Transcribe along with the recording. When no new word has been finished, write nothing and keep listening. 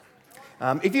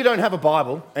If you don't have a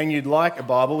Bible and you'd like a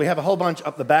Bible, we have a whole bunch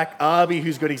up the back. Arby,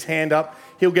 who's got his hand up,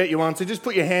 he'll get you one. So just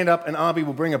put your hand up and Arby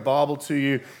will bring a Bible to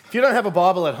you. If you don't have a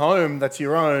Bible at home that's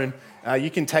your own,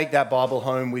 you can take that Bible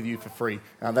home with you for free.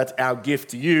 That's our gift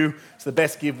to you. It's the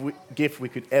best gift we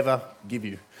could ever give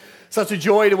you. Such a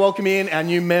joy to welcome in our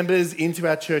new members into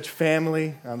our church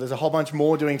family. There's a whole bunch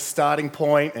more doing Starting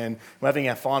Point, and we're having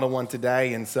our final one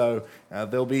today. And so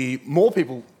there'll be more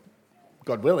people,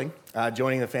 God willing,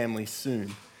 joining the family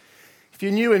soon. If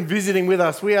you're new and visiting with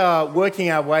us, we are working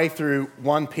our way through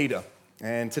 1 Peter.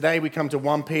 And today we come to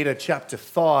 1 Peter chapter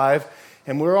 5,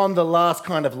 and we're on the last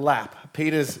kind of lap.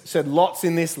 Peter's said lots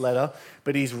in this letter,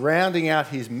 but he's rounding out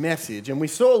his message. And we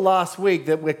saw last week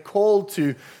that we're called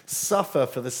to suffer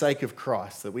for the sake of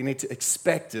Christ, that we need to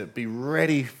expect it, be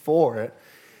ready for it.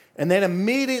 And then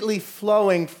immediately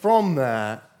flowing from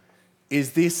that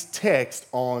is this text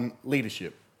on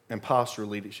leadership and pastoral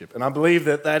leadership. And I believe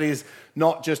that that is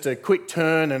not just a quick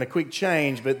turn and a quick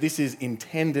change, but this is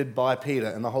intended by Peter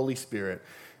and the Holy Spirit.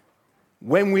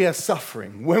 When we are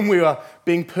suffering, when we are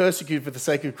being persecuted for the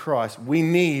sake of Christ, we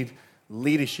need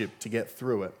leadership to get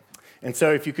through it. And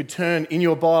so if you could turn in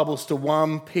your Bibles to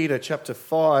 1 Peter chapter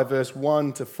 5, verse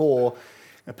 1 to 4,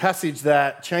 a passage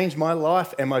that changed my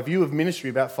life and my view of ministry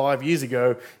about 5 years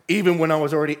ago, even when I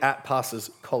was already at Pastor's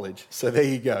College. So there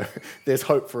you go. There's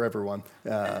hope for everyone.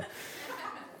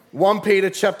 1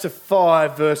 Peter chapter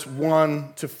 5, verse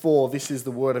 1 to 4. This is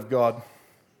the word of God.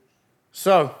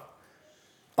 So,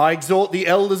 I exhort the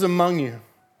elders among you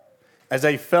as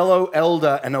a fellow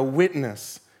elder and a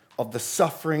witness of the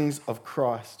sufferings of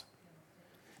Christ,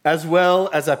 as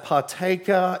well as a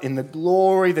partaker in the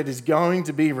glory that is going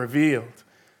to be revealed.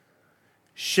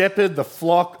 Shepherd the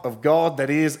flock of God that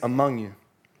is among you,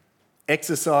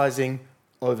 exercising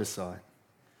oversight,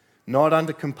 not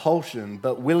under compulsion,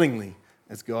 but willingly,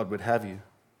 as God would have you,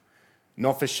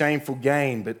 not for shameful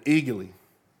gain, but eagerly,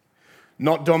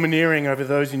 not domineering over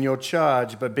those in your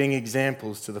charge, but being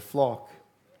examples to the flock.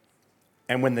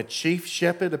 And when the chief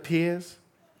shepherd appears,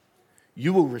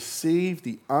 you will receive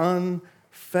the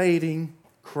unfading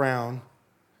crown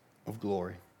of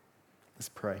glory. Let's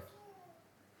pray.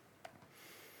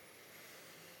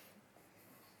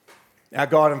 Our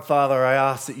God and Father, I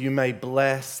ask that you may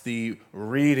bless the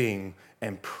reading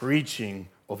and preaching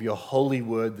of your holy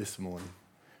word this morning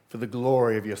for the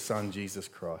glory of your Son, Jesus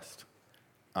Christ.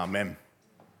 Amen.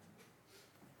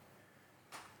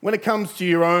 When it comes to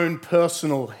your own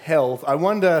personal health, I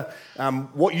wonder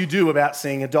what you do about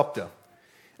seeing a doctor.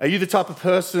 Are you the type of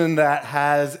person that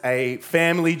has a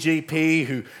family GP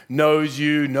who knows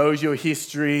you, knows your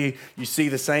history, you see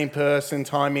the same person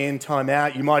time in, time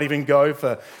out, you might even go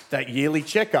for that yearly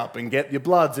checkup and get your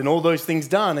bloods and all those things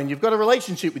done, and you've got a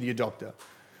relationship with your doctor?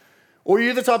 Or are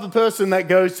you the type of person that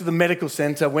goes to the medical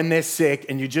center when they're sick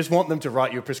and you just want them to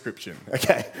write you a prescription?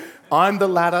 Okay, I'm the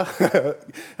latter,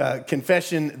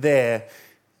 confession there.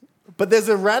 But there's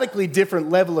a radically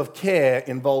different level of care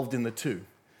involved in the two.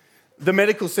 The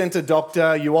medical center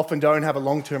doctor, you often don't have a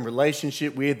long-term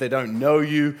relationship with. They don't know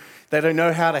you. They don't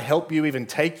know how to help you even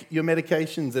take your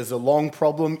medications. There's a long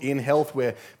problem in health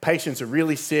where patients are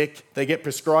really sick. They get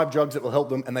prescribed drugs that will help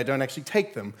them and they don't actually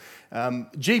take them.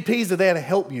 GPs are there to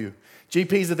help you.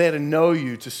 GPs are there to know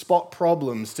you, to spot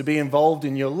problems, to be involved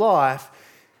in your life.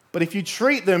 But if you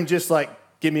treat them just like,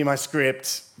 give me my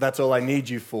script, that's all I need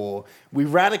you for, we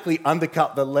radically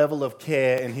undercut the level of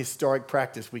care and historic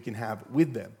practice we can have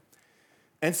with them.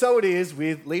 And so it is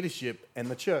with leadership and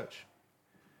the church.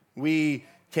 We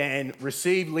can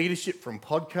receive leadership from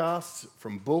podcasts,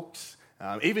 from books,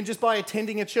 even just by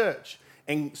attending a church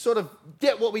and sort of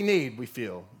get what we need, we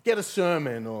feel. Get a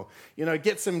sermon or,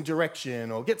 get some direction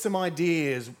or get some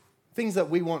ideas, things that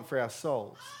we want for our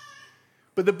souls.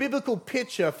 But the biblical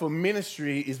picture for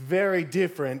ministry is very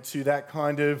different to that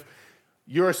kind of,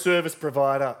 you're a service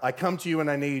provider, I come to you when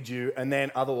I need you, and then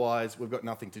otherwise we've got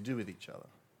nothing to do with each other.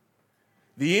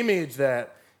 The image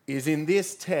that is in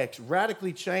this text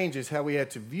radically changes how we are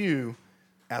to view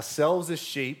ourselves as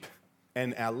sheep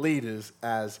and our leaders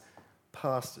as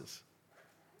pastors.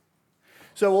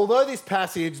 So although this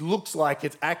passage looks like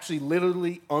it's actually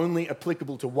literally only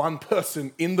applicable to one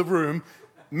person in the room,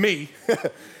 me,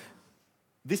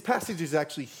 this passage is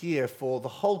actually here for the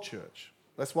whole church.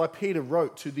 That's why Peter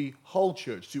wrote to the whole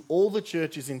church, to all the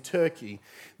churches in Turkey,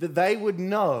 that they would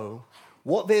know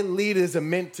what their leaders are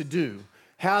meant to do,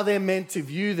 how they're meant to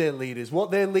view their leaders,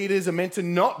 what their leaders are meant to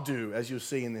not do, as you'll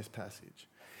see in this passage.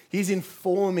 He's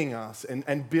informing us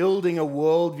and building a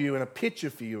worldview and a picture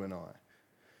for you and I.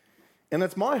 And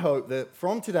it's my hope that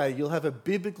from today you'll have a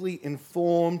biblically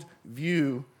informed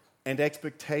view and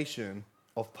expectation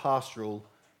of pastoral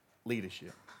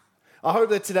leadership. I hope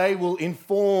that today will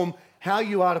inform how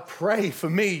you are to pray for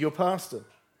me, your pastor.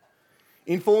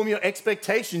 Inform your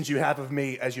expectations you have of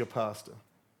me as your pastor.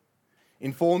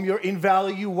 Inform your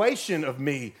evaluation of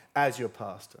me as your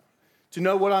pastor. To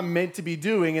know what I'm meant to be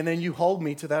doing, and then you hold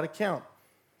me to that account.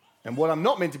 And what I'm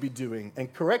not meant to be doing,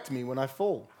 and correct me when I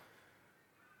fall.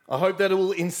 I hope that it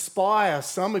will inspire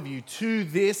some of you to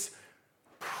this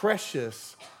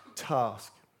precious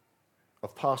task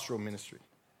of pastoral ministry.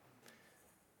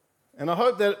 And I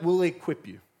hope that it will equip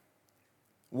you.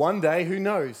 One day, who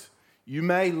knows, you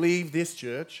may leave this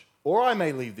church, or I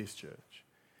may leave this church.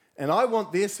 And I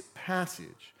want this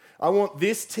passage, I want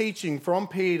this teaching from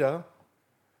Peter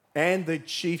and the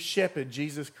chief shepherd,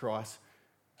 Jesus Christ,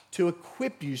 to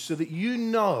equip you so that you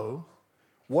know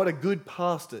what a good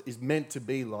pastor is meant to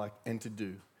be like and to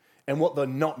do, and what they're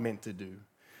not meant to do.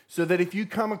 So that if you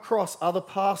come across other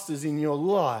pastors in your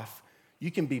life,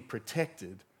 you can be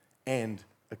protected and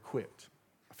equipped.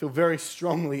 I feel very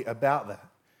strongly about that.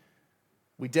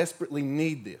 We desperately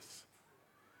need this.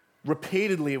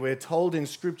 Repeatedly, we're told in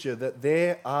Scripture that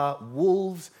there are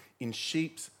wolves in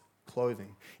sheep's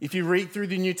clothing. If you read through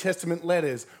the New Testament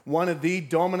letters, one of the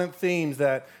dominant themes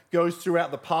that goes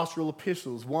throughout the pastoral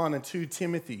epistles, 1 and 2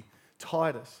 Timothy,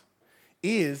 Titus,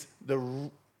 is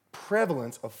the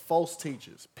prevalence of false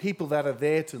teachers, people that are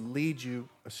there to lead you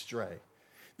astray.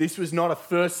 This was not a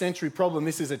first century problem,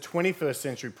 this is a 21st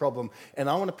century problem, and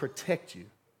I want to protect you.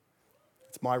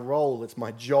 It's my role, it's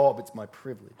my job, it's my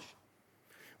privilege.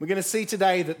 We're going to see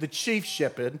today that the chief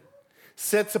shepherd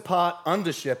sets apart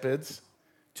under shepherds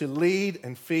to lead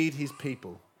and feed his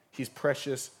people, his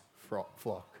precious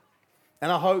flock.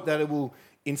 And I hope that it will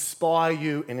inspire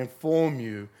you and inform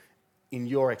you in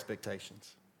your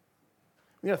expectations.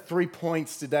 We have 3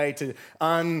 points today to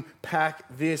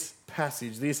unpack this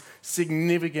passage, this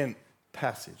significant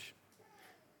passage.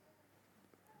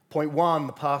 Point 1,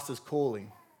 the pastor's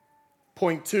calling.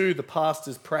 Point 2, the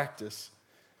pastor's practice.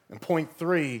 And point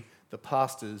 3, the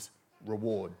pastor's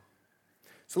reward.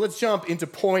 So let's jump into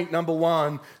point number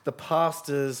 1, the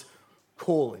pastor's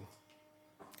calling.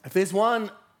 If there's one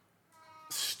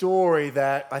story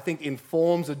that I think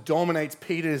informs or dominates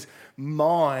Peter's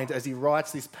mind as he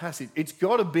writes this passage, it's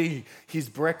got to be his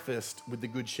breakfast with the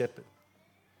Good Shepherd.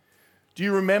 Do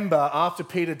you remember after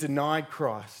Peter denied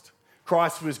Christ,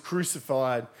 Christ was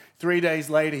crucified. 3 days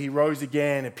later, he rose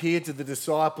again, appeared to the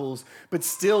disciples, but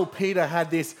still Peter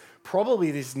had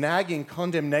probably this nagging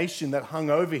condemnation that hung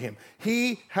over him.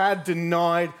 He had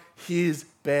denied his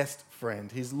best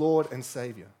friend, his Lord and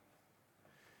Savior.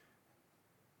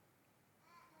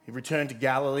 He returned to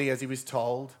Galilee as he was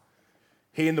told.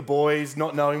 He and the boys,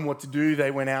 not knowing what to do,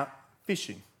 they went out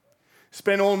fishing.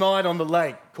 Spent all night on the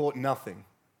lake, caught nothing.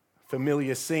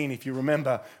 Familiar scene, if you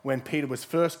remember, when Peter was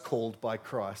first called by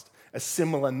Christ. A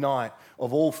similar night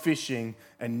of all fishing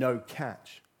and no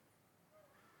catch.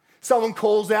 Someone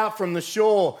calls out from the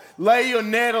shore, "Lay your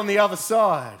net on the other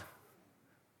side."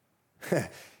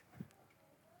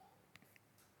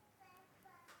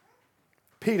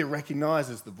 Peter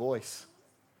recognizes the voice.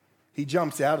 He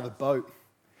jumps out of the boat.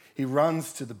 He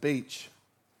runs to the beach.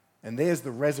 And there's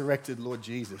the resurrected Lord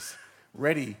Jesus,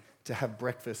 ready to have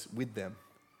breakfast with them.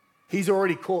 He's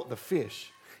already caught the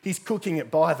fish. He's cooking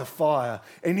it by the fire.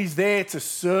 And he's there to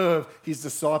serve his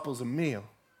disciples a meal.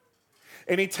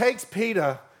 And he takes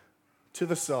Peter to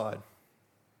the side.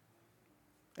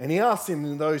 And he asks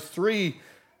him those 3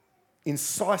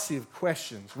 incisive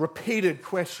questions, repeated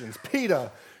questions.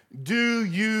 Peter, do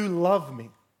you love me?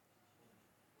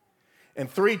 And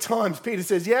 3 times Peter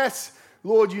says, "Yes,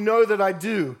 Lord, you know that I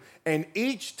do." And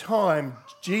each time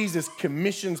Jesus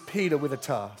commissions Peter with a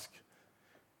task.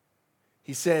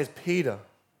 He says, "Peter,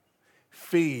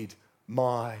 feed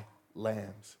my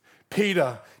lambs.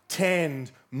 Peter,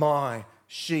 tend my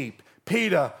sheep.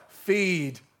 Peter,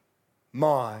 feed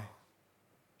my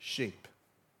sheep."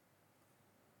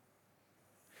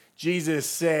 Jesus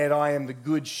said, "I am the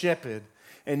good shepherd."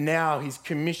 And now he's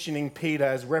commissioning Peter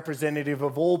as representative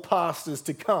of all pastors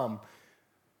to come.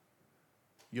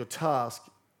 Your task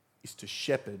is to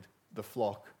shepherd the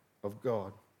flock of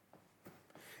God.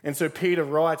 And so Peter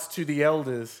writes to the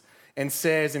elders and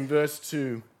says in verse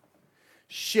 2,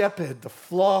 "Shepherd the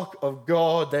flock of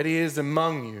God that is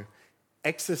among you,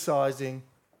 exercising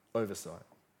oversight."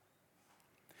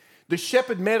 The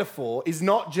shepherd metaphor is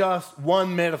not just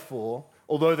one metaphor,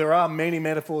 although there are many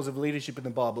metaphors of leadership in the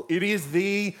Bible. It is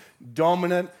the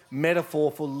dominant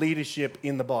metaphor for leadership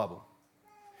in the Bible.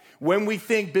 When we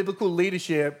think biblical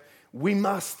leadership, we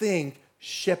must think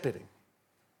shepherding.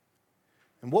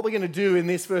 And what we're going to do in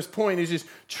this first point is just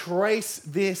trace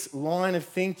this line of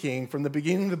thinking from the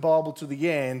beginning of the Bible to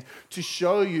the end to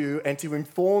show you and to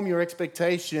inform your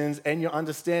expectations and your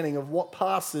understanding of what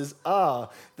pastors are.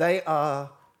 They are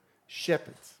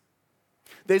shepherds.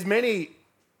 There's many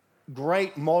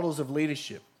great models of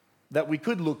leadership that we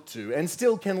could look to and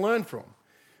still can learn from.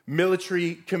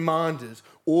 Military commanders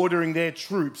ordering their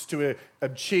troops to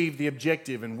achieve the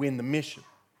objective and win the mission.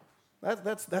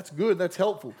 That's good, that's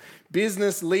helpful.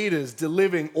 Business leaders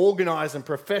delivering organized and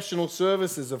professional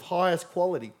services of highest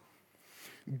quality.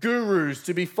 Gurus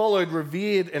to be followed,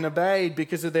 revered, and obeyed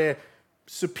because of their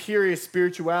superior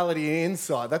spirituality and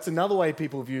insight. That's another way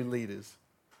people view leaders.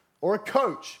 Or a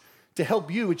coach to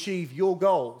help you achieve your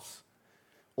goals.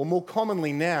 Or more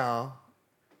commonly now,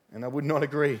 and I would not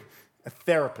agree, a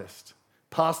therapist.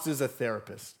 Pastors are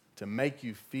therapists to make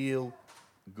you feel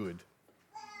good.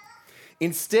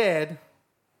 Instead,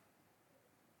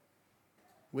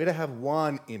 we're to have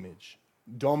one image,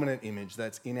 dominant image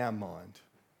that's in our mind.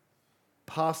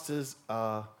 Pastors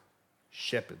are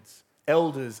shepherds.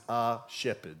 Elders are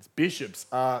shepherds. Bishops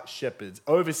are shepherds.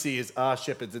 Overseers are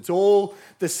shepherds. It's all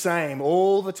the same.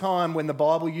 All the time when the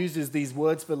Bible uses these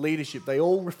words for leadership, they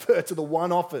all refer to the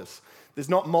one office. There's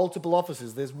not multiple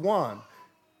offices, there's one.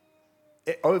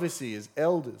 Overseers,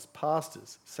 elders,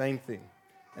 pastors, same thing.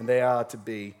 And they are to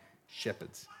be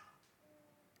shepherds.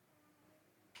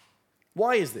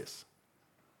 Why is this?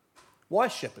 Why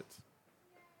shepherds?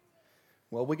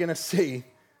 Well, we're going to see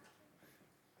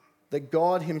that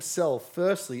God himself,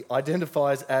 firstly,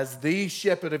 identifies as the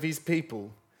shepherd of his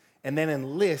people and then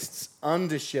enlists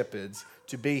under shepherds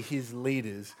to be his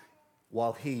leaders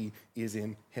while he is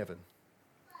in heaven.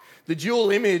 The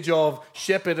dual image of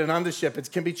shepherd and under shepherds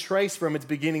can be traced from its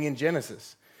beginning in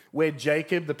Genesis, where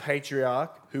Jacob, the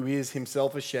patriarch, who is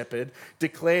himself a shepherd,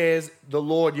 declares the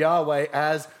Lord Yahweh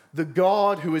as the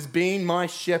God who has been my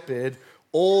shepherd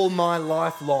all my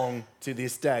life long to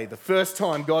this day. The first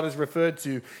time God is referred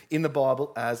to in the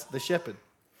Bible as the shepherd.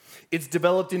 It's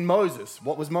developed in Moses.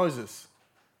 What was Moses?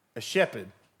 A shepherd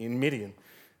in Midian.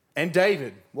 And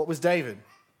David. What was David?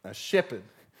 A shepherd.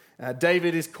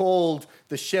 David is called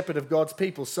the shepherd of God's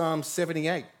people, Psalm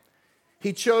 78.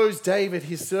 He chose David,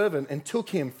 his servant, and took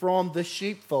him from the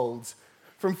sheepfolds.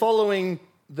 From following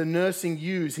the nursing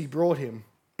ewes, he brought him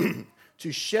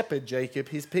to shepherd Jacob,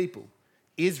 his people,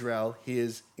 Israel,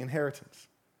 his inheritance.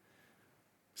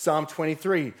 Psalm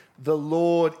 23, the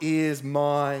Lord is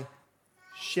my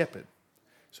shepherd.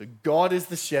 So God is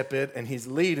the shepherd, and his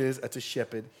leaders are to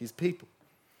shepherd his people.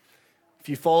 If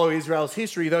you follow Israel's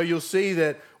history, though, you'll see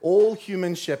that all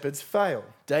human shepherds fail.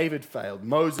 David failed.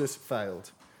 Moses failed.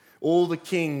 All the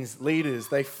kings, leaders,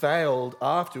 they failed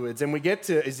afterwards. And we get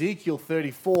to Ezekiel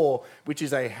 34, which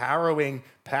is a harrowing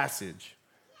passage.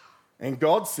 And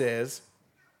God says,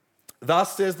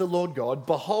 thus says the Lord God,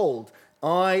 behold,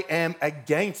 I am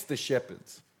against the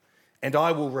shepherds, and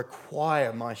I will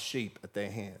require my sheep at their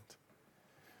hand.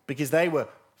 Because they were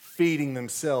feeding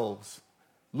themselves,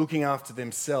 looking after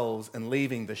themselves, and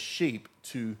leaving the sheep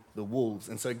to the wolves.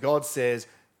 And so God says,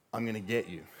 I'm going to get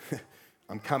you.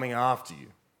 I'm coming after you.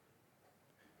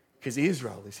 Because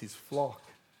Israel is his flock.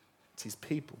 It's his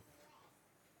people.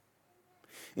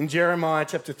 In Jeremiah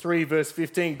chapter 3, verse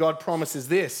 15, God promises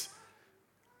this.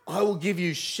 I will give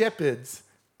you shepherds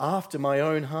after my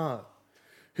own heart,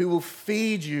 who will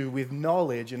feed you with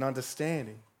knowledge and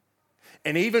understanding.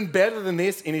 And even better than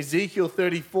this, in Ezekiel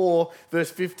 34,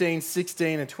 verse 15,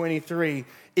 16, and 23,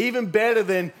 even better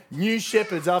than new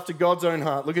shepherds after God's own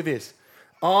heart. Look at this.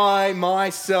 I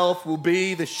myself will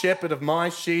be the shepherd of my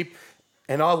sheep,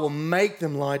 and I will make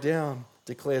them lie down,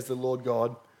 declares the Lord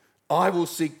God. I will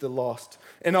seek the lost,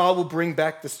 and I will bring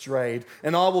back the strayed,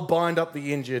 and I will bind up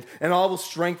the injured, and I will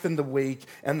strengthen the weak,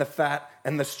 and the fat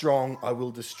and the strong I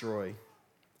will destroy.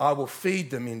 I will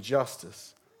feed them in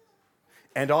justice,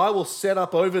 and I will set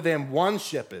up over them one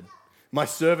shepherd, my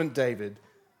servant David,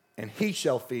 and he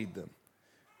shall feed them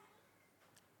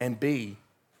and be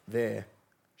their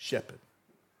shepherd.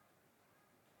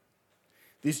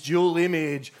 This dual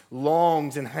image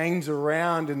longs and hangs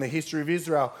around in the history of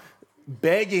Israel,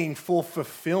 begging for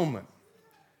fulfillment.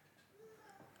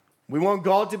 We want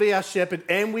God to be our shepherd,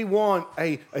 and we want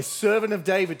a servant of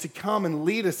David to come and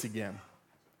lead us again.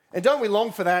 And don't we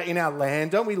long for that in our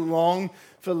land? Don't we long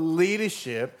for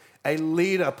leadership, a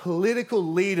leader, a political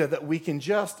leader that we can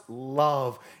just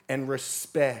love and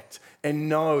respect and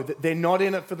know that they're not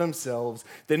in it for themselves,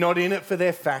 they're not in it for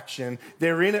their faction,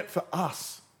 they're in it for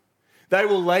us. They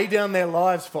will lay down their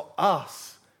lives for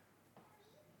us.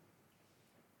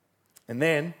 And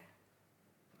then,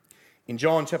 in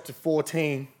John chapter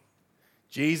 14,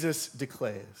 Jesus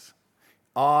declares,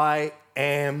 I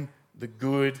am the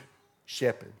good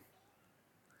shepherd.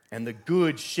 And the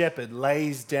good shepherd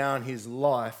lays down his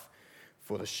life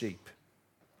for the sheep.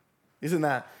 Isn't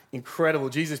that incredible?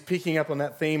 Jesus picking up on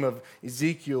that theme of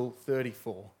Ezekiel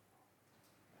 34.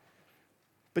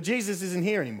 But Jesus isn't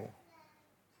here anymore.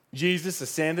 Jesus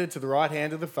ascended to the right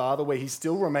hand of the Father, where he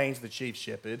still remains the chief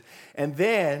shepherd. And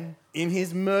then, in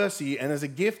his mercy and as a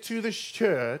gift to the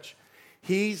church,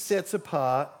 he sets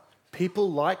apart people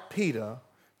like Peter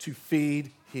to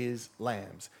feed his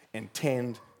lambs and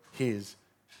tend his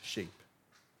sheep.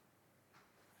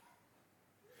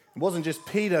 It wasn't just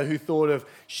Peter who thought of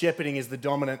shepherding as the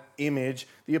dominant image.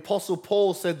 The Apostle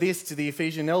Paul said this to the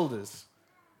Ephesian elders.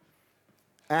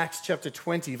 Acts chapter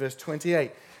 20, verse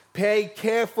 28. Pay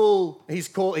careful, he's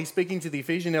speaking to the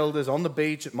Ephesian elders on the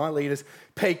beach at Miletus.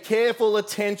 Pay careful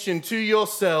attention to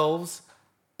yourselves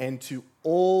and to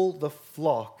all the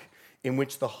flock in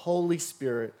which the Holy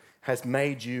Spirit has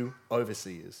made you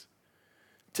overseers,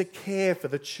 to care for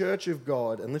the church of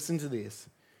God, and listen to this,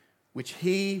 which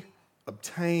he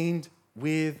obtained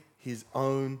with his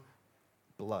own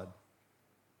blood.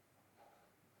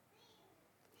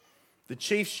 The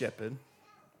chief shepherd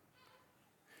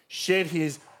shed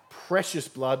his precious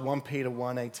blood, 1 Peter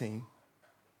 1:18,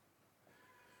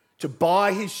 to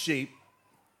buy his sheep,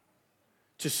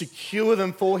 to secure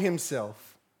them for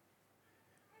himself,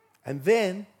 and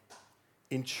then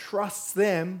entrusts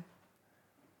them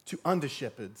to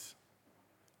under-shepherds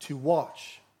to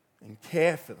watch and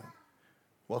care for them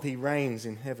while he reigns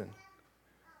in heaven.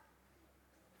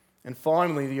 And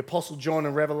finally, the Apostle John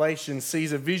in Revelation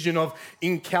sees a vision of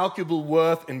incalculable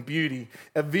worth and beauty,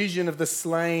 a vision of the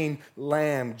slain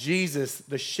lamb, Jesus,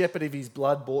 the shepherd of his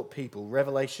blood-bought people,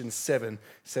 Revelation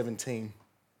 7:17.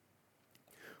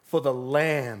 For the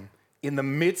lamb in the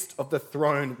midst of the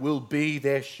throne will be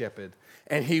their shepherd,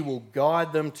 and he will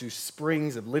guide them to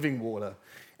springs of living water,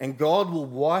 and God will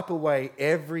wipe away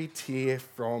every tear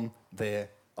from their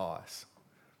eyes.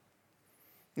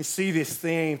 You see this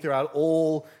theme throughout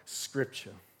all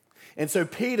Scripture. And so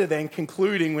Peter then,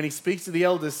 concluding when he speaks to the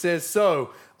elders, says,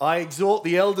 "So I exhort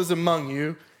the elders among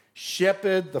you,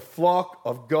 shepherd the flock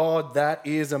of God that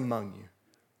is among you,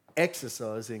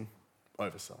 exercising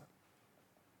oversight."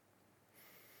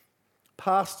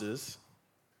 Pastors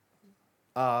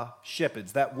are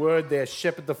shepherds. That word there,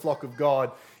 shepherd the flock of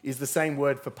God, is the same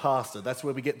word for pastor. That's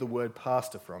where we get the word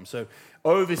pastor from. So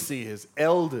overseers,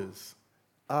 elders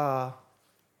are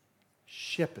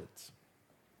shepherds.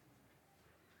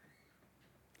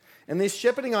 And this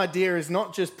shepherding idea is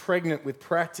not just pregnant with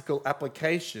practical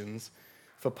applications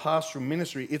for pastoral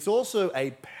ministry, it's also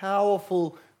a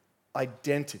powerful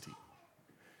identity.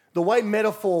 The way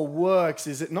metaphor works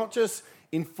is it not just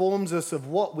informs us of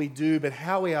what we do, but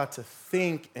how we are to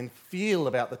think and feel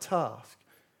about the task.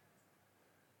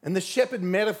 And the shepherd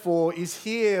metaphor is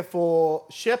here for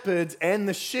shepherds and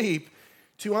the sheep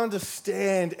to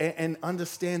understand and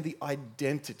understand the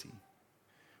identity.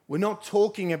 We're not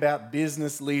talking about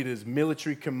business leaders,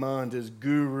 military commanders,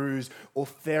 gurus, or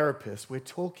therapists. We're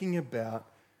talking about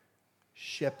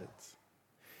shepherds.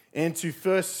 And to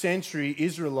first century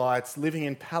Israelites living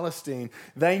in Palestine,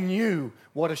 they knew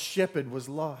what a shepherd was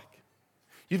like.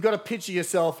 You've got to picture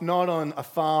yourself not on a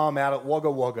farm out at Wagga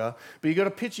Wagga, but you've got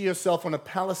to picture yourself on a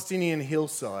Palestinian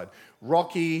hillside,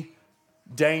 rocky,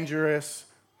 dangerous,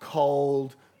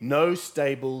 cold, no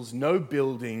stables, no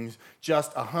buildings,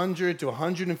 just 100 to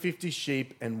 150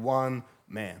 sheep and one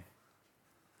man.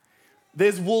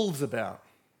 There's wolves about.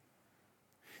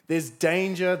 There's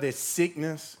danger, there's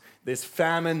sickness, there's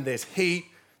famine, there's heat,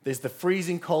 there's the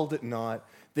freezing cold at night,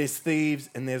 there's thieves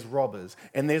and there's robbers.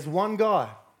 And there's one guy.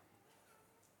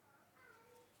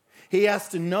 He has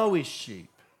to know his sheep,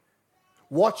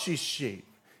 watch his sheep,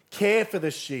 care for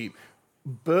the sheep,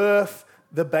 birth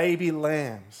the baby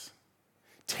lambs,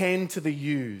 tend to the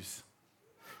ewes,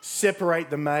 separate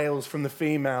the males from the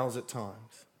females at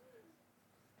times.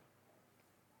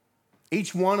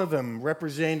 Each one of them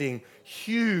representing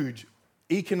huge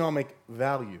economic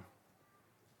value.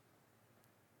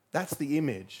 That's the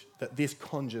image that this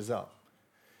conjures up.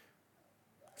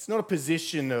 It's not a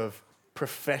position of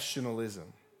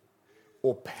professionalism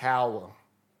or power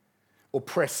or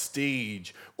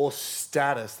prestige or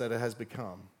status that it has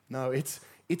become. No, it's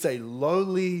a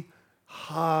lowly,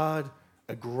 hard,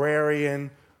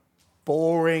 agrarian,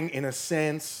 boring in a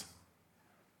sense,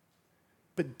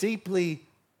 but deeply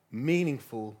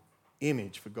meaningful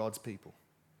image for God's people.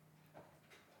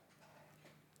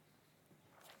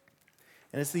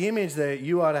 And it's the image that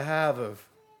you are to have of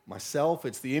myself.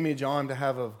 It's the image I'm to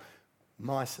have of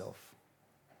myself.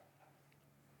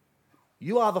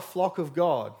 You are the flock of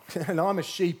God, and I'm a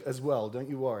sheep as well, don't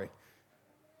you worry.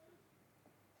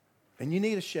 And you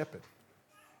need a shepherd.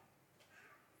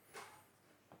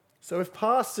 So if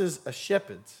pastors are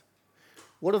shepherds,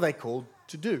 what are they called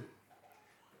to do?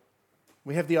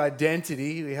 We have the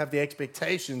identity, we have the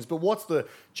expectations, but what's the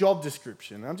job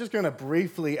description? I'm just going to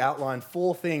briefly outline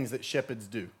 4 things that shepherds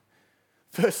do.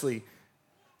 Firstly,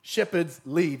 shepherds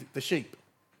lead the sheep.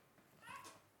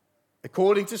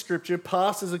 According to Scripture,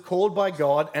 pastors are called by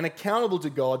God and accountable to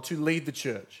God to lead the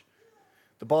church.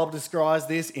 The Bible describes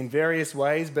this in various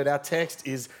ways, but our text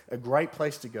is a great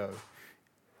place to go.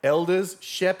 Elders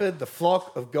shepherd the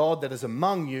flock of God that is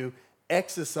among you,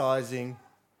 exercising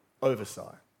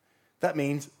oversight. That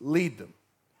means lead them.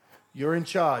 You're in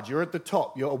charge. You're at the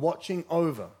top. You're watching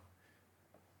over.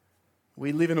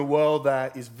 We live in a world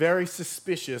that is very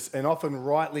suspicious, and often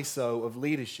rightly so, of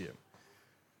leadership.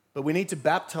 But we need to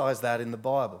baptize that in the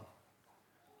Bible.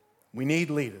 We need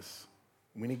leaders.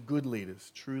 We need good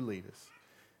leaders, true leaders.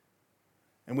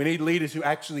 And we need leaders who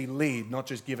actually lead, not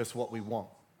just give us what we want.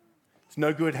 It's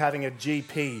no good having a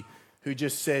GP who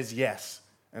just says yes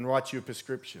and writes you a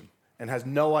prescription and has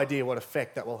no idea what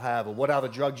effect that will have or what other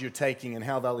drugs you're taking and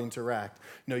how they'll interact.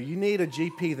 No, you need a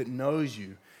GP that knows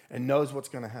you and knows what's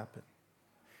going to happen.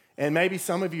 And maybe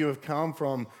some of you have come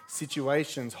from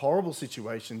situations, horrible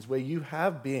situations, where you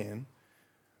have been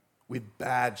with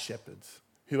bad shepherds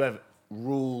who have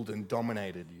ruled and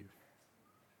dominated you.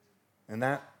 And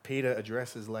that Peter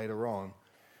addresses later on.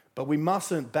 But we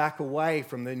mustn't back away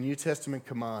from the New Testament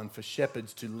command for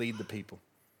shepherds to lead the people.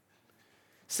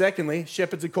 Secondly,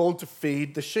 shepherds are called to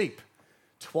feed the sheep.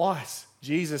 Twice,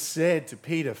 Jesus said to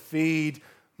Peter, "Feed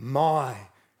my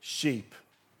sheep."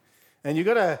 And you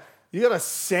got to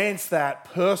sense that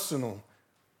personal,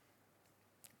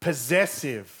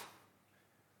 possessive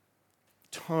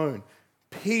tone.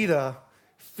 Peter,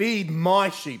 feed my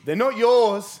sheep. They're not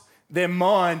yours, they're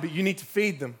mine, but you need to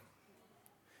feed them.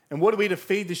 And what are we to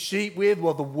feed the sheep with?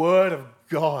 Well, the Word of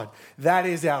God. That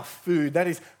is our food. That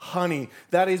is honey.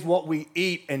 That is what we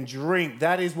eat and drink.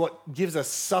 That is what gives us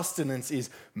sustenance, is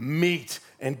meat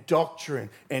and doctrine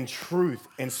and truth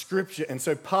and Scripture. And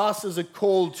so pastors are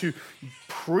called to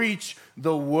preach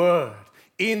the Word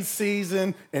in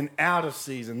season and out of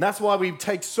season. That's why we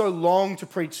take so long to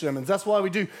preach sermons. That's why we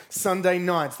do Sunday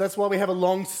nights. That's why we have a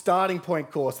long starting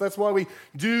point course. That's why we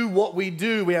do what we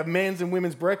do. We have men's and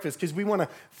women's breakfast, because we want to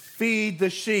feed the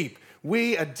sheep.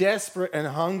 We are desperate and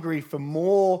hungry for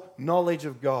more knowledge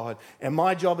of God. And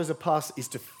my job as a pastor is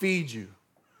to feed you,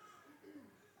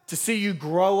 to see you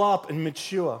grow up and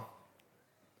mature.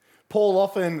 Paul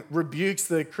often rebukes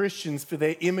the Christians for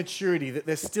their immaturity, that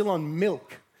they're still on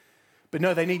milk. But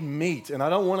no, they need meat. And I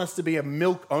don't want us to be a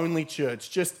milk-only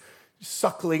church, just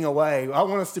suckling away. I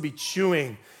want us to be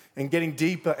chewing and getting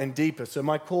deeper and deeper. So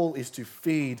my call is to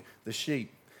feed the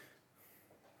sheep.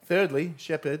 Thirdly,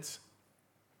 shepherds.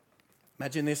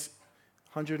 Imagine this,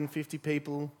 150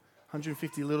 people,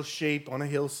 150 little sheep on a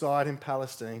hillside in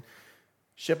Palestine.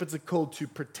 Shepherds are called to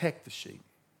protect the sheep.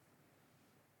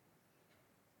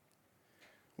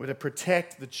 We're to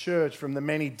protect the church from the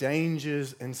many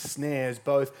dangers and snares,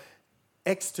 both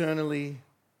externally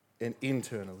and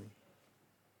internally.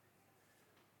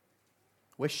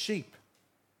 We're sheep.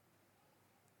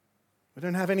 We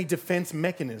don't have any defense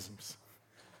mechanisms.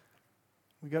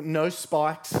 We got no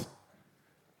spikes.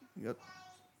 We got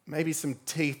maybe some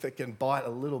teeth that can bite a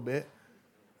little bit.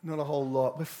 Not a whole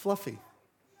lot. We're fluffy.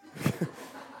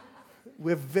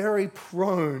 We're very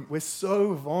prone. We're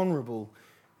so vulnerable.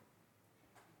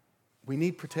 We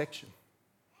need protection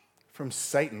from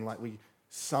Satan, like we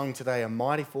sung today. A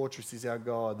mighty fortress is our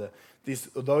God.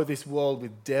 Though this world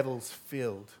with devils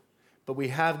filled, but we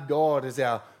have God as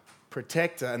our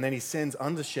protector, and then he sends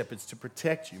under shepherds to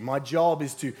protect you. My job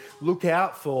is to look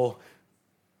out for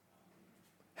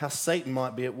how Satan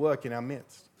might be at work in our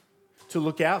midst, to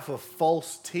look out for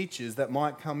false teachers that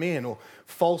might come in, or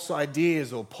false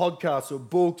ideas, or podcasts, or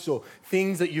books, or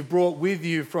things that you've brought with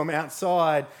you from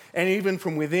outside and even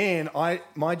from within.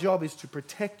 My job is to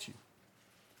protect you.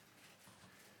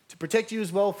 To protect you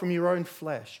as well from your own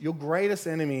flesh. Your greatest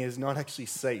enemy is not actually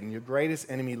Satan. Your greatest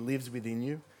enemy lives within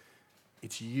you.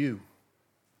 It's you.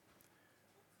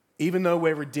 Even though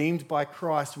we're redeemed by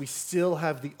Christ, we still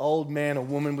have the old man or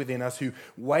woman within us who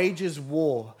wages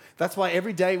war. That's why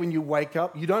every day when you wake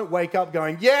up, you don't wake up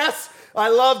going, "Yes, I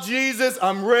love Jesus,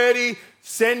 I'm ready,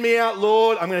 send me out,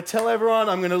 Lord, I'm going to tell everyone,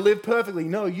 I'm going to live perfectly."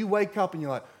 No, you wake up and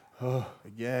you're like, "Oh,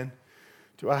 again,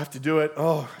 do I have to do it?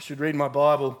 Oh, I should read my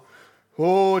Bible.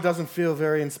 Oh, it doesn't feel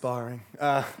very inspiring."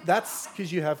 That's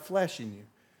because you have flesh in you.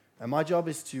 And my job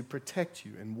is to protect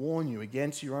you and warn you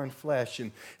against your own flesh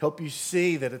and help you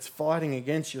see that it's fighting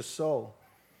against your soul.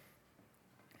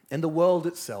 And the world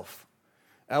itself.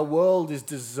 Our world is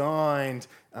designed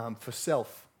for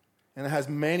self. And it has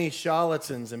many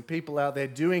charlatans and people out there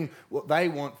doing what they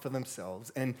want for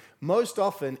themselves. And most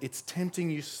often, it's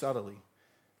tempting you subtly.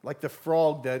 Like the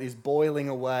frog that is boiling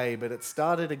away, but it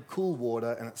started in cool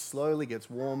water and it slowly gets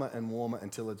warmer and warmer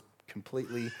until it's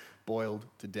completely boiled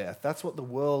to death. That's what the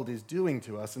world is doing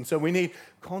to us. And so we need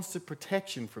constant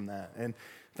protection from that. And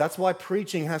that's why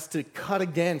preaching has to cut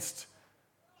against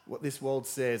what this world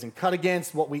says and cut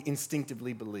against what we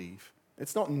instinctively believe.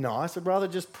 It's not nice. I'd rather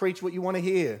just preach what you want to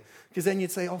hear, because then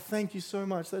you'd say, oh, thank you so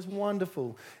much. That's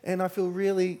wonderful. And I feel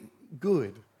really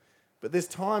good. But there's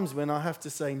times when I have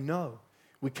to say, no,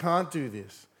 we can't do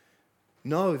this.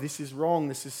 No, this is wrong.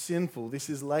 This is sinful. This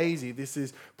is lazy. This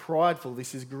is prideful.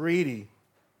 This is greedy.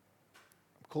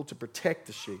 I'm called to protect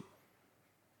the sheep.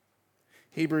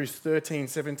 Hebrews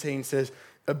 13:17 says,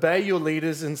 obey your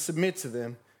leaders and submit to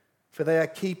them, for they are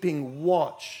keeping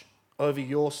watch over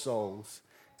your souls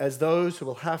as those who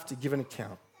will have to give an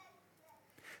account.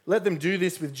 Let them do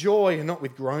this with joy and not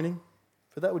with groaning,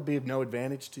 for that would be of no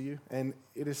advantage to you. And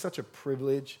it is such a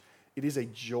privilege. It is a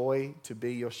joy to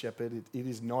be your shepherd. It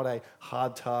is not a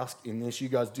hard task in this. You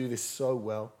guys do this so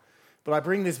well. But I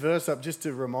bring this verse up just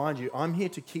to remind you, I'm here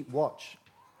to keep watch.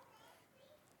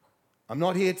 I'm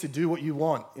not here to do what you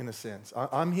want, in a sense.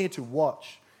 I'm here to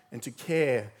watch and to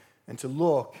care and to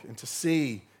look and to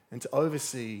see and to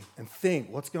oversee and think,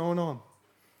 what's going on?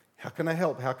 How can I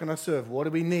help? How can I serve? What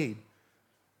do we need?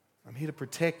 I'm here to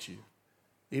protect you,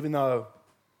 even though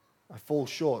I fall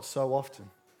short so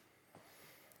often.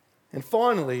 And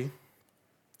finally,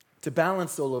 to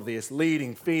balance all of this,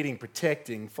 leading, feeding,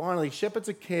 protecting, finally, shepherds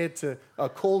are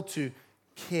called to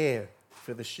care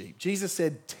for the sheep. Jesus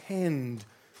said, tend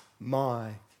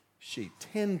my sheep.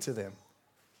 Tend to them.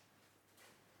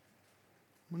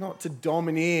 We're not to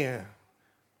domineer,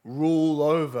 rule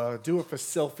over, do it for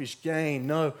selfish gain.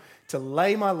 No, to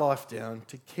lay my life down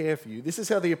to care for you. This is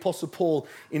how the Apostle Paul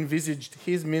envisaged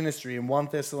his ministry in 1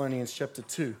 Thessalonians chapter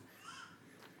 2.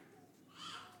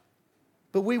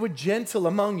 But we were gentle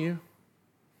among you,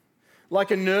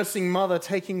 like a nursing mother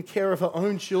taking care of her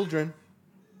own children.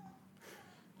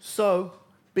 So,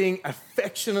 being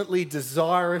affectionately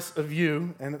desirous of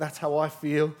you, and that's how I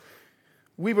feel,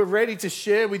 we were ready to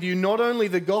share with you not only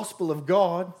the gospel of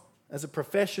God as a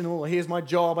professional, here's my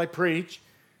job, I preach,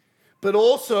 but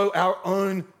also our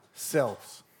own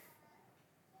selves.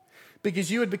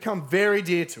 Because you had become very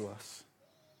dear to us.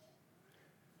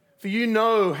 For you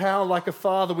know how, like a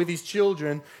father with his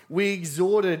children, we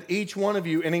exhorted each one of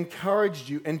you and encouraged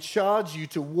you and charged you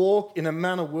to walk in a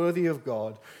manner worthy of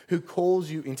God, who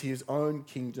calls you into his own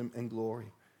kingdom and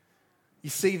glory. You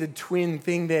see the twin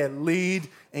thing there, lead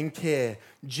and care,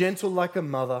 gentle like a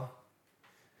mother,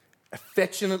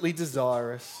 affectionately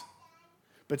desirous,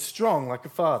 but strong like a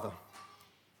father.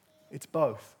 It's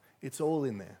both. It's all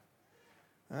in there.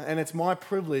 And it's my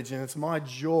privilege and it's my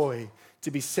joy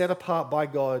to be set apart by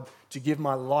God to give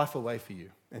my life away for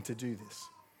you and to do this.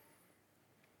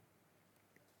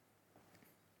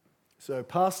 So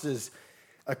pastors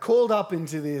are called up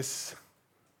into this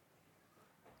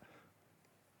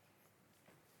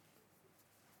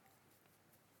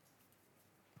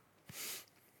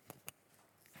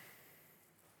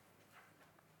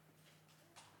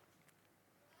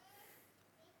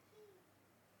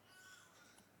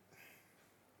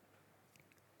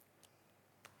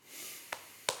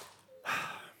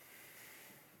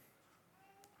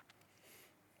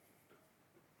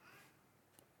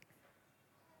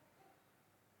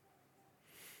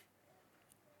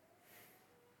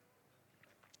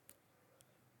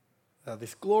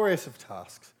this glorious of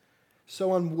tasks.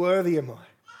 So unworthy am I.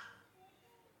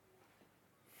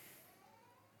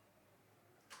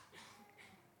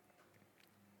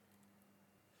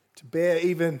 To bear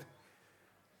even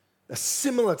a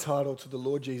similar title to the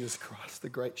Lord Jesus Christ, the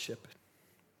Great Shepherd.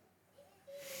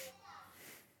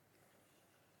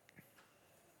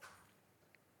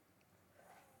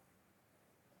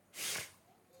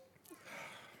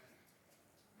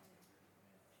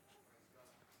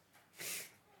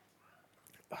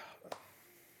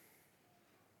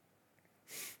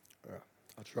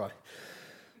 I'll try.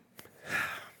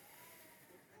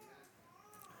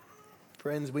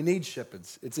 Friends, we need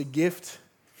shepherds. It's a gift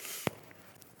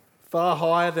far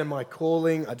higher than my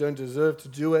calling. I don't deserve to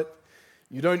do it.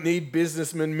 You don't need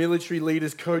businessmen, military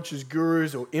leaders, coaches,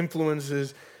 gurus, or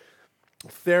influencers, or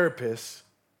therapists.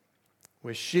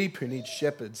 We're sheep who need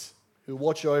shepherds, who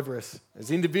watch over us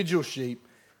as individual sheep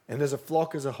and as a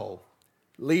flock as a whole,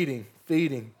 leading,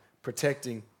 feeding,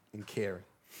 protecting, and caring.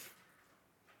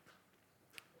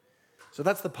 So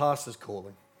that's the pastor's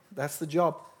calling. That's the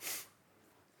job.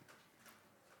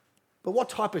 But what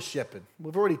type of shepherd?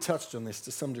 We've already touched on this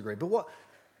to some degree, but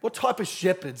what type of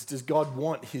shepherds does God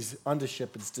want his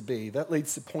under-shepherds to be? That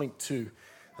leads to point 2.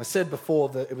 I said before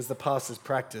that it was the pastor's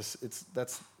practice.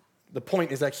 The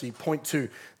point is actually point 2,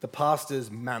 the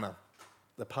pastor's manner.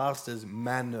 The pastor's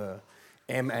manner,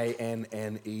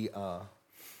 M-A-N-N-E-R.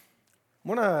 I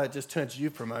want to just turn to you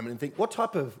for a moment and think, what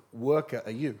type of worker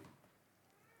are you?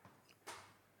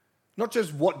 Not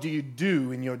just what do you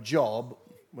do in your job,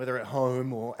 whether at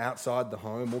home or outside the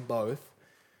home or both,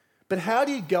 but how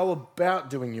do you go about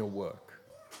doing your work?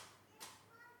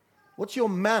 What's your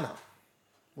manner?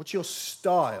 What's your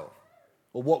style?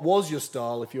 Or what was your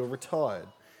style if you're retired?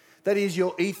 That is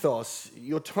your ethos,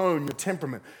 your tone, your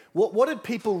temperament. What did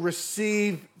people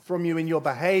receive from you in your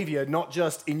behavior, not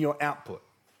just in your output?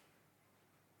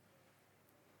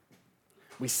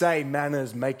 We say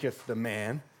manners maketh the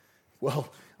man.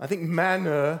 Well, I think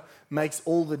manner makes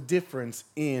all the difference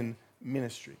in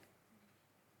ministry.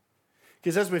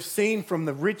 Because as we've seen from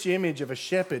the rich image of a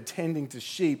shepherd tending to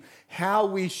sheep, how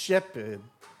we shepherd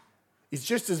is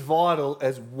just as vital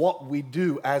as what we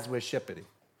do as we're shepherding.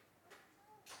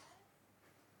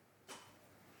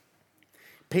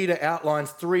 Peter outlines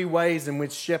 3 ways in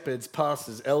which shepherds,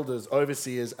 pastors, elders,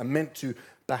 overseers are meant to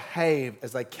behave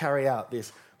as they carry out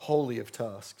this holy of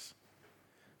tasks.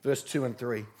 Verse 2 and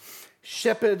 3.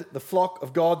 Shepherd the flock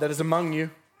of God that is among you,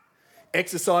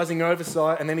 exercising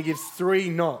oversight, and then he gives 3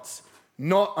 nots.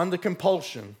 Not under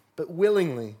compulsion, but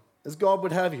willingly, as God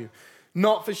would have you.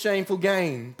 Not for shameful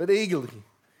gain, but eagerly.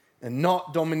 And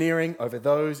not domineering over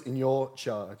those in your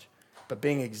charge, but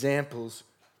being examples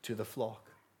to the flock.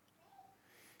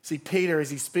 See, Peter,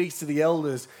 as he speaks to the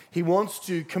elders, he wants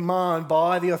to command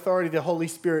by the authority of the Holy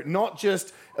Spirit, not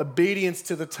just obedience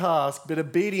to the task, but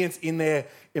obedience in their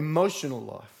emotional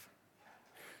life.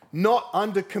 Not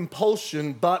under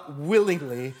compulsion, but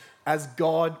willingly, as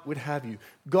God would have you.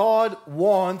 God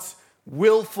wants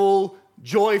willful,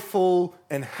 joyful,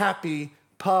 and happy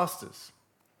pastors.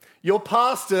 Your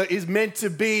pastor is meant to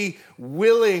be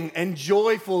willing and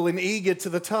joyful and eager to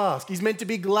the task. He's meant to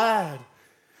be glad.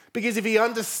 Because if he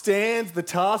understands the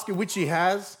task in which he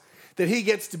has, that he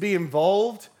gets to be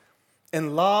involved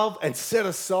and love and set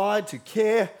aside to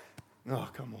care. Oh,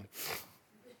 come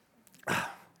on.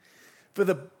 For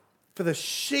the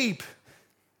sheep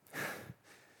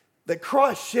that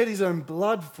Christ shed his own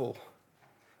blood for.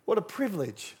 What a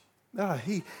privilege.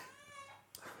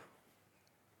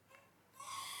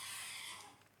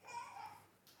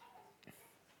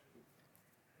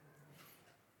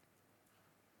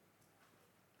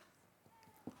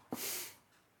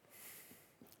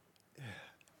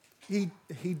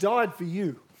 He died for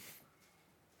you.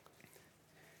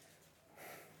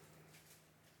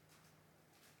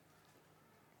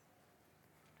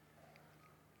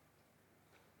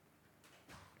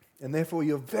 And therefore,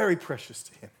 you're very precious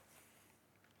to him.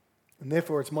 And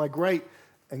therefore, it's my great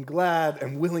and glad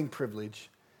and willing privilege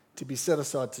to be set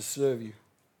aside to serve you.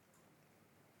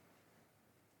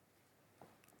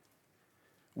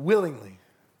 Willingly,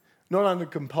 not under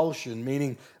compulsion,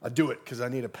 meaning I do it because I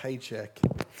need a paycheck.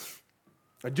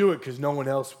 I do it because no one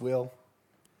else will.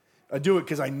 I do it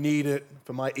because I need it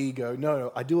for my ego.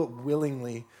 No, I do it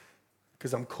willingly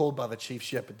because I'm called by the chief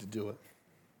shepherd to do it.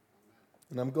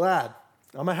 And I'm glad.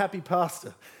 I'm a happy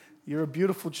pastor. You're a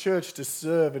beautiful church to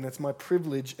serve, and it's my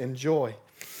privilege and joy.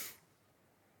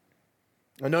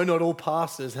 I know not all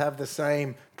pastors have the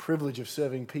same privilege of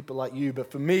serving people like you,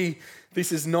 but for me,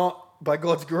 this is not, by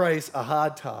God's grace, a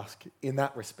hard task in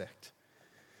that respect.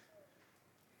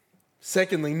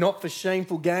 Secondly, not for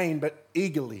shameful gain, but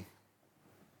eagerly.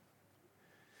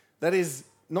 That is,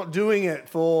 not doing it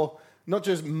for not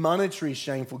just monetary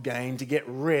shameful gain to get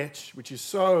rich, which is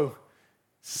so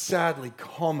sadly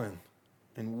common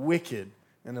and wicked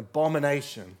and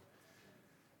abomination.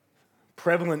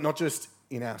 Prevalent not just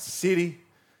in our city,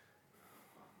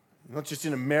 not just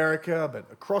in America, but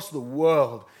across the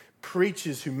world.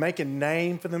 Preachers who make a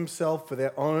name for themselves for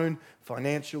their own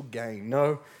financial gain.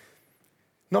 No,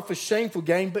 not for shameful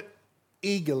gain, but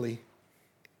eagerly.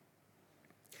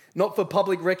 Not for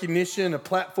public recognition, a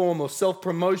platform, or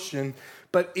self-promotion,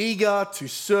 but eager to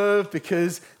serve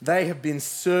because they have been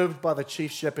served by the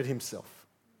chief shepherd himself.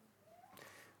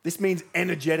 This means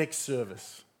energetic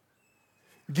service.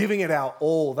 Giving it our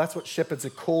all. That's what shepherds are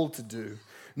called to do.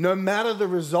 No matter the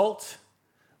result,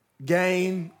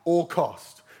 gain, or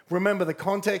cost. Remember, the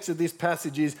context of this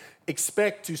passage is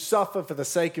expect to suffer for the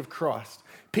sake of Christ.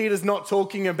 Peter's not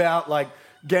talking about like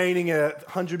gaining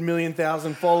 100 million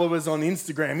followers on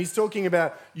Instagram. He's talking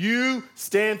about you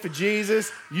stand for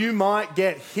Jesus, you might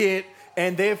get hit,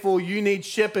 and therefore you need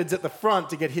shepherds at the front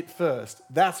to get hit first.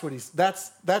 That's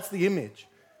the image.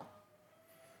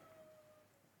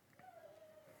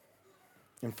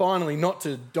 And finally, not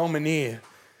to domineer,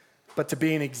 but to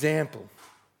be an example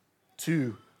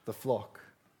to the flock.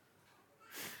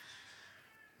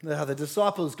 Now, the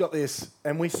disciples got this,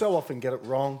 and we so often get it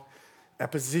wrong.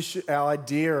 Our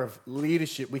idea of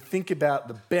leadership, we think about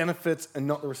the benefits and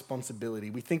not the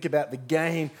responsibility. We think about the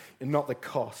gain and not the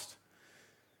cost.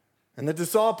 And the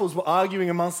disciples were arguing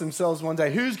amongst themselves one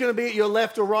day, who's going to be at your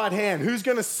left or right hand? Who's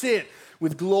going to sit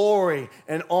with glory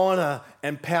and honor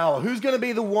and power? Who's going to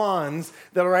be the ones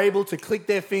that are able to click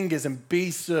their fingers and be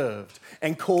served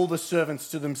and call the servants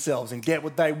to themselves and get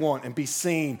what they want and be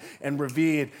seen and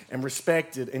revered and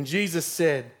respected? And Jesus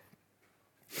said,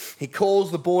 he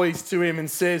calls the boys to him and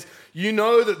says, you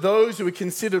know that those who are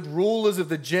considered rulers of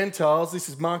the Gentiles, this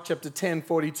is Mark chapter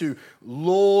 10:42,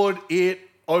 lord it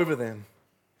over them.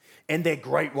 And their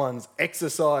great ones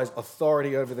exercise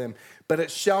authority over them. But it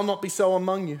shall not be so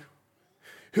among you.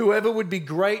 Whoever would be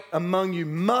great among you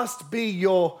must be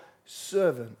your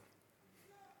servant.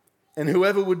 And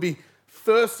whoever would be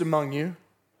first among you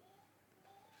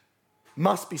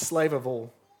must be slave of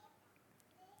all.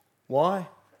 Why?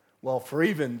 Well, for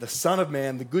even the Son of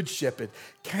Man, the Good Shepherd,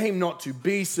 came not to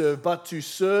be served, but to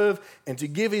serve and to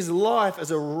give his life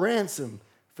as a ransom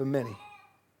for many.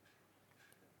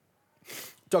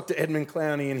 Dr. Edmund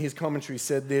Clowney in his commentary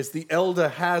said this, the elder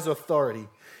has authority.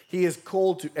 He is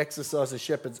called to exercise a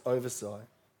shepherd's oversight.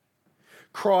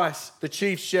 Christ, the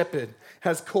chief shepherd,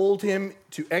 has called him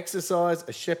to exercise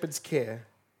a shepherd's care.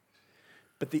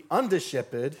 But the under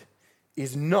shepherd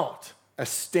is not a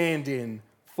stand-in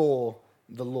for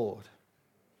the Lord.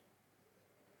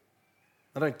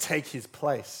 I don't take his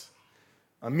place.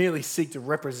 I merely seek to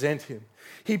represent him.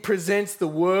 He presents the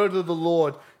word of the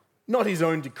Lord, not his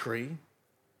own decree.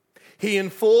 He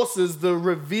enforces the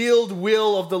revealed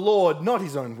will of the Lord, not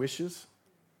his own wishes.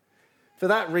 For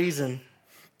that reason,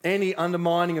 any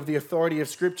undermining of the authority of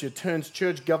Scripture turns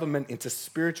church government into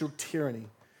spiritual tyranny.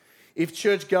 If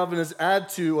church governors add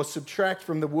to or subtract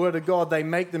from the word of God, they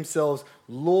make themselves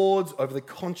lords over the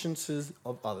consciences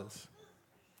of others.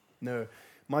 No,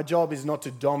 my job is not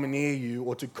to domineer you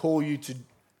or to call you to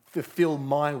fulfill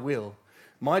my will.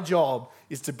 My job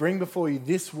is to bring before you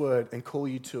this word and call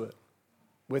you to it,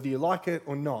 whether you like it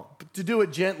or not, but to do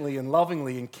it gently and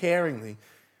lovingly and caringly,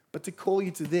 but to call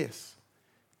you to this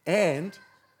and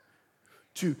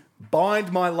to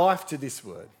bind my life to this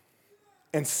word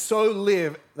and so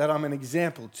live that I'm an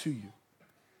example to you.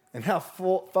 And how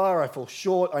far I fall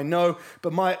short, I know,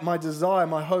 but my desire,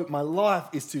 my hope, my life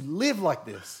is to live like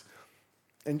this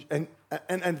and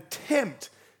attempt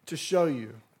to show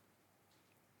you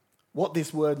what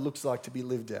this word looks like to be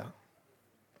lived out.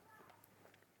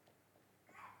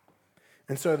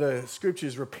 And so the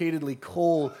scriptures repeatedly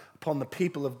call upon the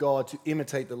people of God to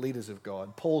imitate the leaders of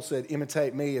God. Paul said,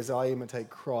 imitate me as I imitate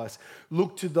Christ.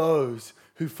 Look to those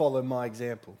who follow my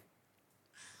example.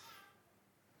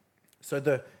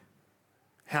 So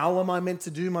how am I meant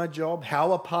to do my job?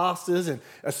 How are pastors and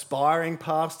aspiring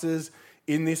pastors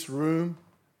in this room?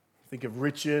 Think of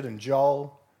Richard and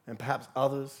Joel and perhaps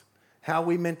others. How are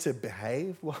we meant to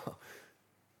behave? Well,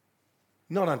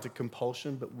 not unto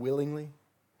compulsion, but willingly.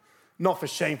 Not for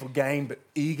shameful gain, but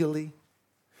eagerly.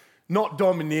 Not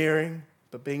domineering,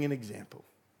 but being an example.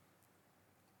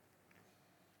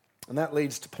 And that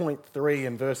leads to point 3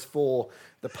 in verse 4,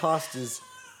 the pastor's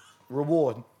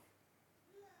reward.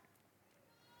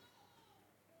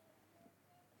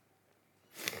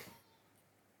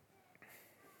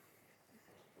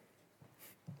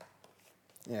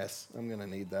 Yes, I'm going to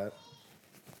need that.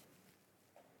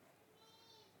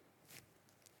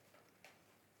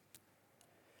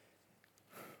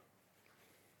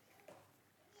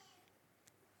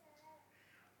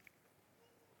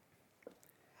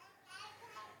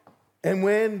 And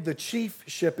when the chief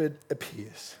shepherd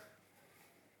appears,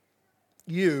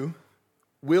 you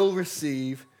will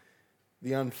receive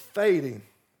the unfading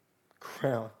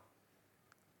crown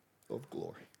of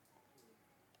glory.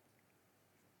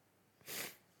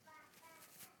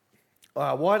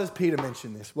 Why does Peter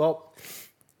mention this? Well,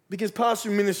 because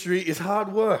pastoral ministry is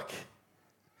hard work.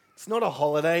 It's not a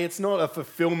holiday. It's not a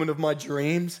fulfillment of my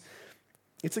dreams.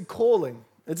 It's a calling.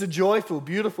 It's a joyful,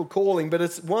 beautiful calling, but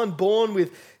it's one born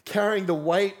with carrying the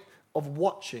weight of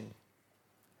watching.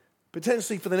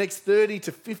 Potentially for the next 30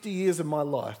 to 50 years of my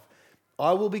life,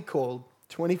 I will be called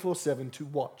 24/7 to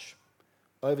watch,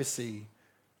 oversee,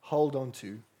 hold on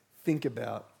to, think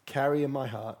about, carry in my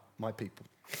heart my people.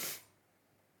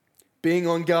 Being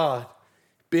on guard,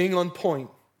 being on point,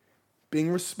 being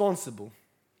responsible,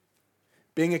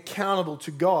 being accountable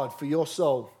to God for your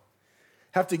soul.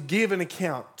 Have to give an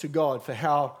account to God for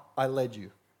how I led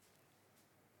you.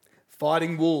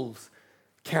 Fighting wolves,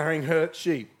 carrying hurt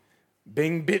sheep,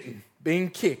 being bitten, being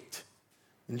kicked,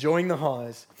 enjoying the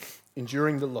highs,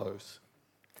 enduring the lows.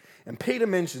 And Peter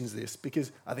mentions this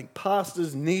because I think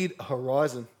pastors need a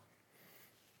horizon.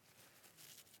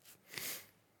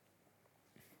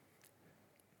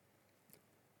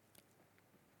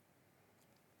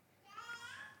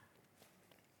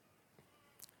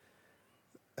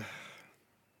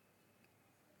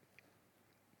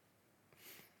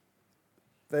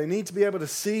 They need to be able to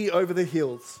see over the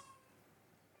hills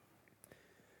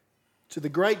to the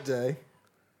great day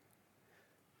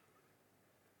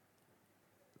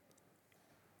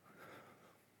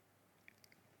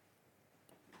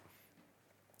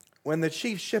when the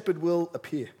chief shepherd will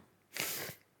appear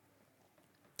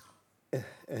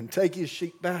and take his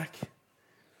sheep back.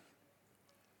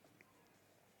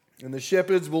 And the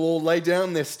shepherds will all lay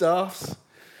down their staffs,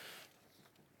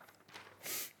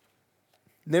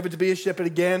 never to be a shepherd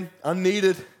again,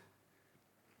 unneeded,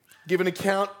 give an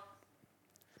account.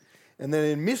 And then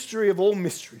in mystery of all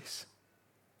mysteries,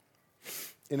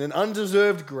 in an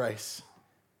undeserved grace,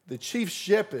 the chief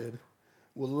shepherd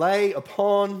will lay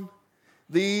upon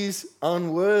these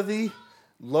unworthy,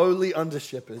 lowly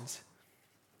under-shepherds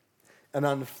an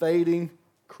unfading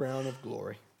crown of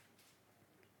glory.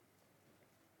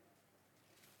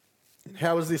 And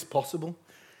how is this possible?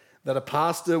 That a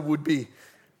pastor would be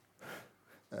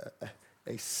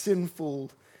a sinful,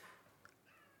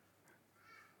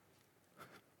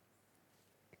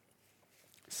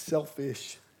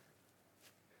 selfish,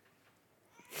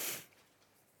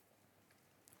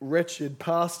 wretched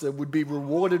pastor would be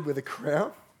rewarded with a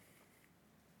crown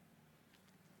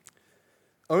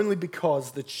only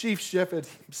because the chief shepherd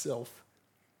himself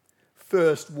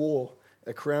first wore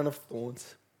a crown of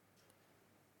thorns,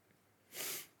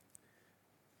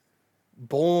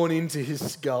 born into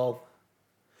his skull,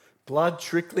 blood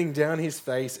trickling down his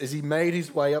face as he made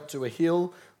his way up to a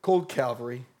hill called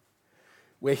Calvary,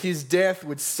 where his death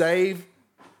would save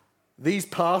these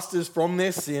pastors from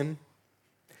their sin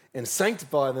and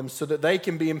sanctify them so that they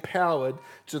can be empowered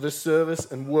to the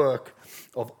service and work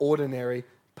of ordinary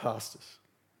pastors,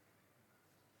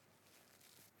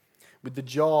 with the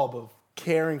job of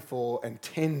caring for and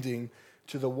tending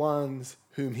to the ones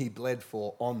whom he bled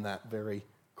for on that very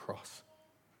cross.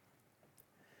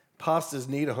 Pastors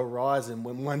need a horizon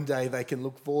when one day they can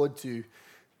look forward to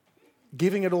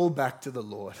giving it all back to the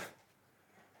Lord.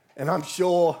 And I'm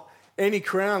sure any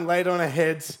crown laid on our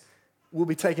heads will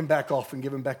be taken back off and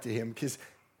given back to him because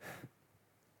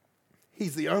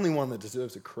he's the only one that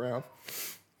deserves a crown.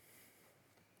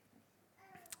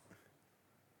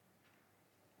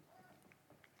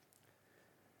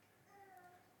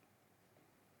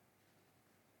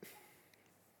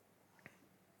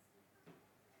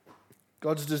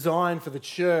 God's design for the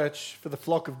church, for the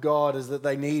flock of God, is that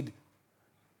they need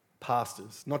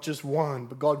pastors. Not just one,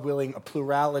 but God willing, a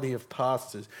plurality of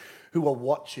pastors who are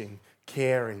watching,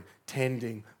 caring,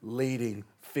 tending, leading,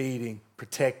 feeding,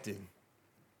 protecting.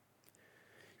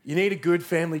 You need a good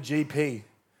family GP,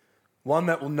 one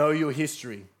that will know your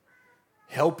history,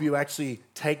 help you actually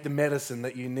take the medicine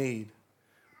that you need,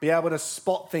 be able to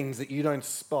spot things that you don't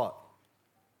spot,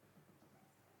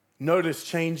 notice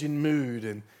change in mood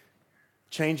and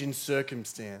change in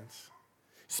circumstance.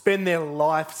 Spend their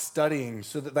life studying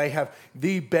so that they have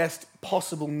the best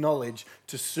possible knowledge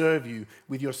to serve you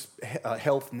with your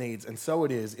health needs. And so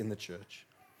it is in the church.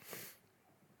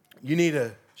 You need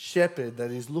a shepherd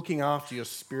that is looking after your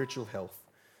spiritual health.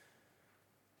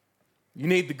 You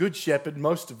need the good shepherd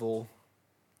most of all,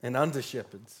 and under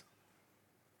shepherds.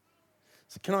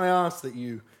 So can I ask that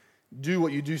you do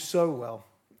what you do so well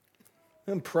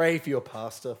and pray for your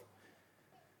pastor?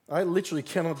 I literally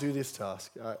cannot do this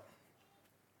task.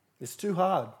 It's too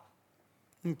hard.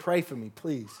 And pray for me,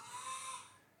 please.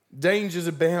 Dangers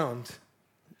abound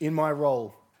in my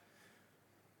role.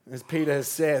 As Peter has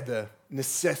said, the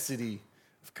necessity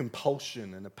of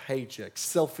compulsion and a paycheck,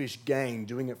 selfish gain,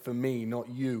 doing it for me, not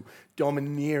you,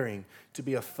 domineering to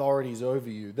be authorities over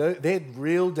you. They're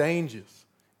real dangers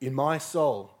in my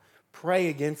soul. Pray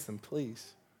against them,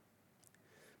 please.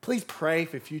 Please pray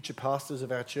for future pastors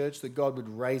of our church that God would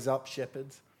raise up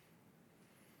shepherds.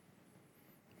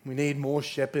 We need more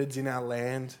shepherds in our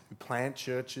land who plant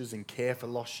churches and care for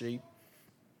lost sheep.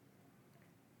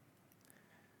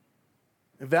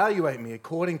 Evaluate me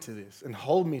according to this and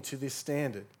hold me to this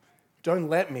standard. Don't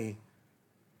let me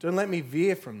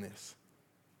veer from this.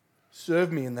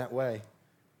 Serve me in that way.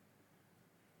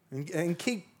 And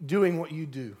keep doing what you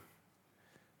do.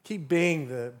 Keep being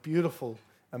the beautiful,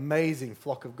 amazing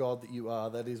flock of God that you are.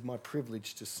 That is my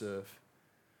privilege to serve.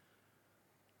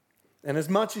 And as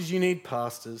much as you need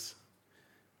pastors,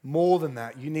 more than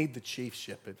that, you need the chief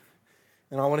shepherd.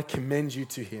 And I want to commend you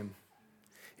to him.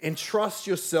 Entrust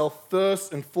yourself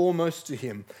first and foremost to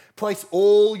him. Place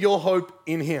all your hope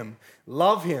in him.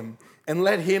 Love him and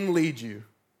let him lead you.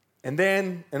 And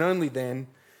then, and only then,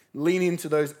 lean into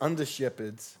those under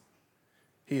shepherds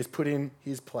he has put in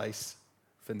his place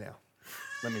for now.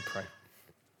 Let me pray.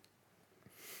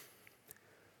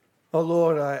 Oh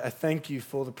Lord, I thank you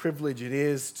for the privilege it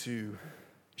is to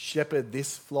shepherd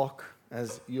this flock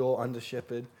as your under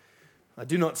shepherd. I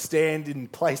do not stand in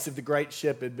place of the great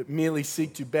shepherd, but merely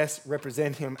seek to best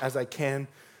represent him as I can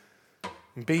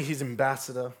and be his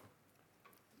ambassador,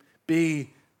 be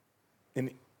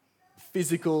an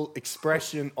physical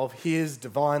expression of his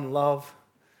divine love,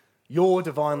 your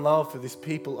divine love for this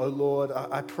people, oh Lord.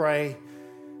 I pray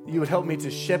you would help me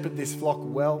to shepherd this flock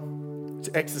well,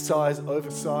 to exercise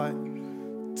oversight,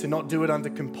 to not do it under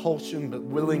compulsion but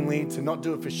willingly, to not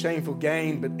do it for shameful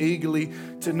gain but eagerly,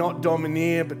 to not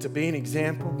domineer but to be an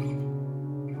example.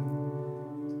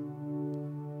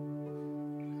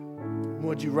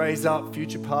 Lord, you raise up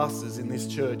future pastors in this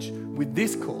church with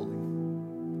this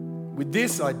calling, with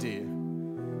this idea,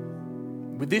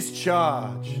 with this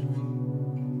charge.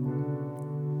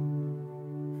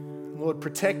 Lord,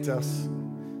 protect us,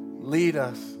 lead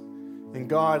us, and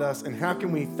guide us. And how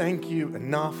can we thank you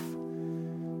enough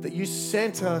that you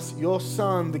sent us your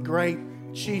Son, the great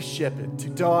chief shepherd, to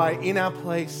die in our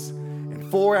place and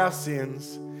for our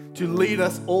sins, to lead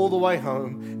us all the way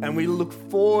home. And we look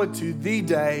forward to the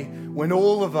day when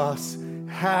all of us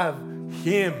have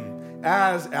him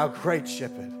as our great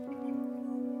shepherd.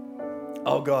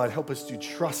 Oh God, help us to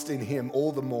trust in him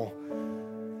all the more,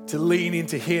 to lean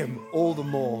into him all the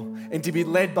more, and to be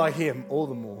led by him all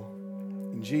the more.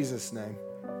 In Jesus' name,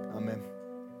 amen.